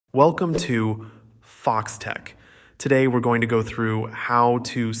Welcome to Foxtecc. Today we're going to go through how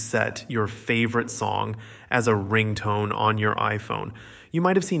to set your favorite song as a ringtone on your iPhone. You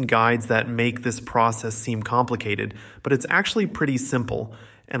might have seen guides that make this process seem complicated, but it's actually pretty simple,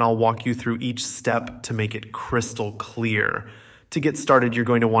 and I'll walk you through each step to make it crystal clear. To get started, you're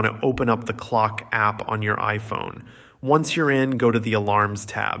going to want to open up the clock app on your iPhone. Once you're in, go to the Alarms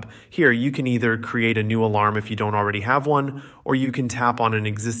tab. Here, you can either create a new alarm if you don't already have one, or you can tap on an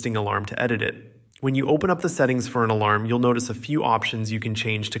existing alarm to edit it. When you open up the settings for an alarm, you'll notice a few options you can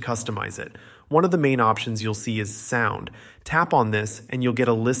change to customize it. One of the main options you'll see is sound. Tap on this and you'll get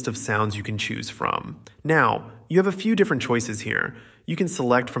a list of sounds you can choose from. Now, you have a few different choices here. You can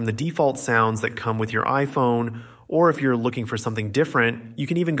select from the default sounds that come with your iPhone, or if you're looking for something different, you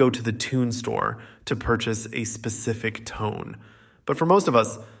can even go to the tune store to purchase a specific tone. But for most of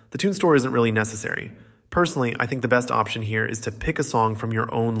us, the tune store isn't really necessary. Personally, I think the best option here is to pick a song from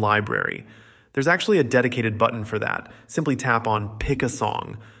your own library. There's actually a dedicated button for that. Simply tap on Pick a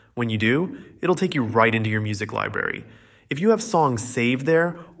Song. When you do, it'll take you right into your music library. If you have songs saved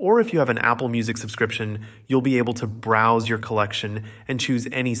there, or if you have an Apple Music subscription, you'll be able to browse your collection and choose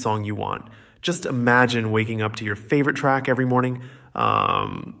any song you want. Just imagine waking up to your favorite track every morning.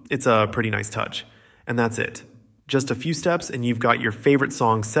 It's a pretty nice touch. And that's it. Just a few steps and you've got your favorite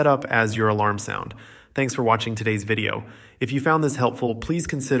song set up as your alarm sound. Thanks for watching today's video. If you found this helpful, please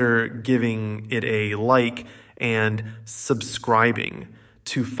consider giving it a like and subscribing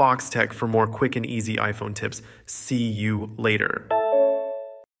to Foxtecc for more quick and easy iPhone tips. See you later.